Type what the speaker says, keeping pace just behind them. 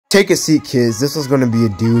Take a seat, kids. This was gonna be a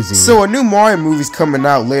doozy. So a new Mario movie's coming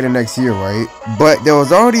out later next year, right? But there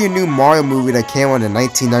was already a new Mario movie that came out in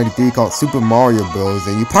 1993 called Super Mario Bros.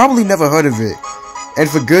 And you probably never heard of it. And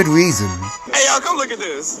for good reason. Hey y'all, come look at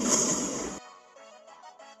this.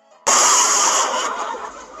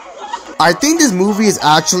 I think this movie is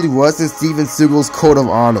actually worse than Steven Seagal's Code of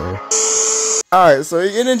Honor. Alright, so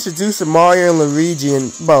you're gonna introduce to Mario and Luigi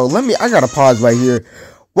and, bro, I gotta pause right here.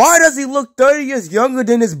 Why does he look 30 years younger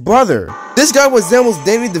than his brother? This guy resembles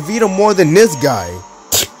Danny DeVito more than this guy.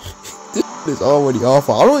 This is already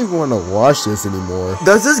awful. I don't even want to watch this anymore.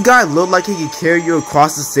 Does this guy look like he could carry you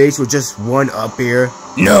across the stage with just one up here?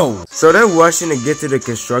 No! So they're rushing to get to the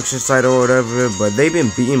construction site or whatever, but they've been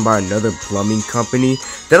beaten by another plumbing company.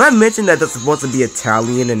 Did I mention that they're supposed to be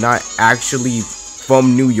Italian and not actually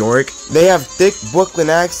from New York? They have thick Brooklyn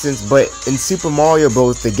accents, but in Super Mario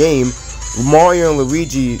Bros. The game, Mario and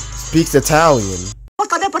Luigi speaks Italian.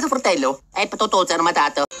 Compared to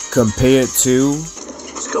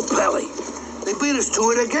Scapelli. They beat us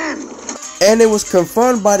to it again. And it was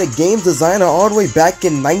confirmed by the game's designer all the way back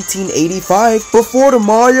in 1985, before the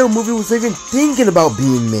Mario movie was even thinking about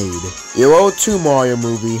being made. Your old 2 Mario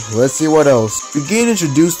movie. Let's see what else. We get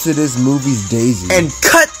introduced to this movie's Daisy. And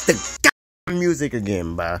cut the music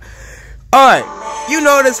again, bro. Alright, you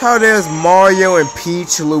notice how there's Mario and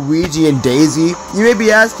Peach, Luigi and Daisy? You may be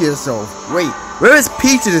asking yourself, wait, where is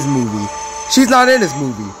Peach in this movie? She's not in this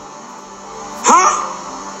movie.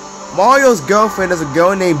 Huh? Mario's girlfriend is a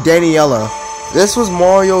girl named Daniela. This was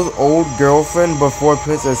Mario's old girlfriend before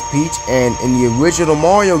Princess Peach, and in the original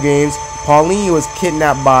Mario games, Pauline was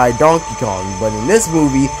kidnapped by Donkey Kong, but in this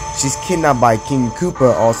movie, she's kidnapped by King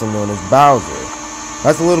Koopa, also known as Bowser.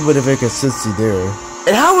 That's a little bit of inconsistency there.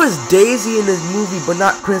 And how is Daisy in this movie but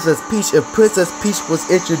not Princess Peach if Princess Peach was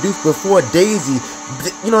introduced before Daisy?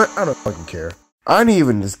 You know what? I don't fucking care. I didn't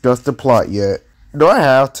even discuss the plot yet. Do I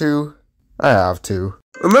have to? I have to.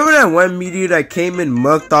 Remember that one meteor that came and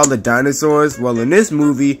mucked all the dinosaurs? Well, in this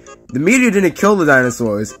movie, the meteor didn't kill the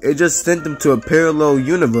dinosaurs. It just sent them to a parallel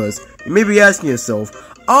universe. You may be asking yourself,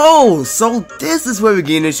 oh, so this is where we're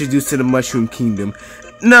getting introduced to the Mushroom Kingdom.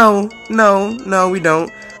 No, we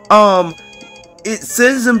don't. It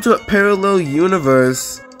sends them to a parallel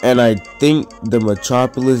universe, and I think the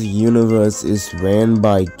Metropolis universe is ran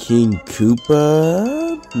by King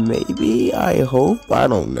Koopa? Maybe? I hope? I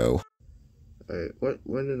don't know. Alright,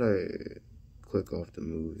 when did I click off the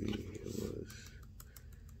movie? It was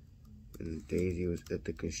when Daisy was at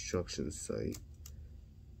the construction site.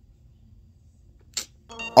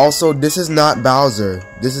 Also, this is not Bowser.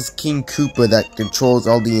 This is King Koopa that controls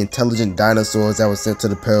all the intelligent dinosaurs that were sent to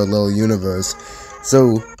the parallel universe.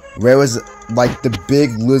 So, where was, like, the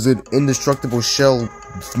big lizard, indestructible shell,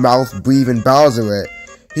 mouth-breathing Bowser at?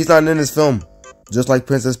 He's not in this film. Just like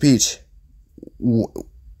Princess Peach.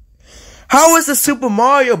 How is the Super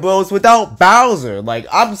Mario Bros. Without Bowser? Like,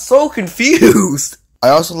 I'm so confused. I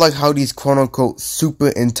also like how these quote-unquote super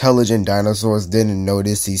intelligent dinosaurs didn't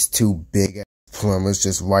notice these 2 big plumbers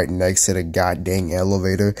just right next to the goddamn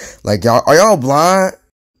elevator. Like, y'all, are y'all blind?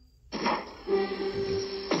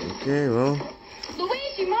 Okay, well.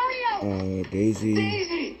 Luigi, Mario!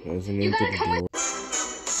 Daisy wasn't into the door.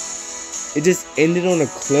 It just ended on a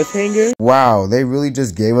cliffhanger? Wow, they really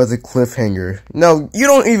just gave us a cliffhanger. No, you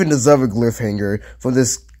don't even deserve a cliffhanger for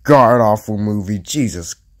this god-awful movie.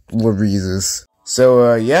 Jesus Louises.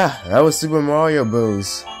 So, yeah, that was Super Mario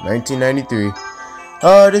Bros. 1993.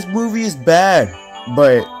 This movie is bad,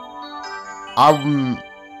 but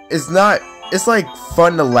it's like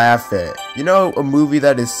fun to laugh at. You know, a movie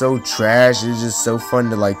that is so trash is just so fun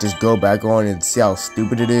to like just go back on and see how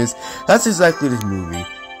stupid it is. That's exactly this movie.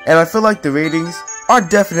 And I feel like the ratings are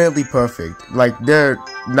definitely perfect. Like, they're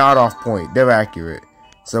not off point, they're accurate.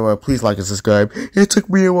 So please like and subscribe. It took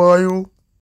me a while.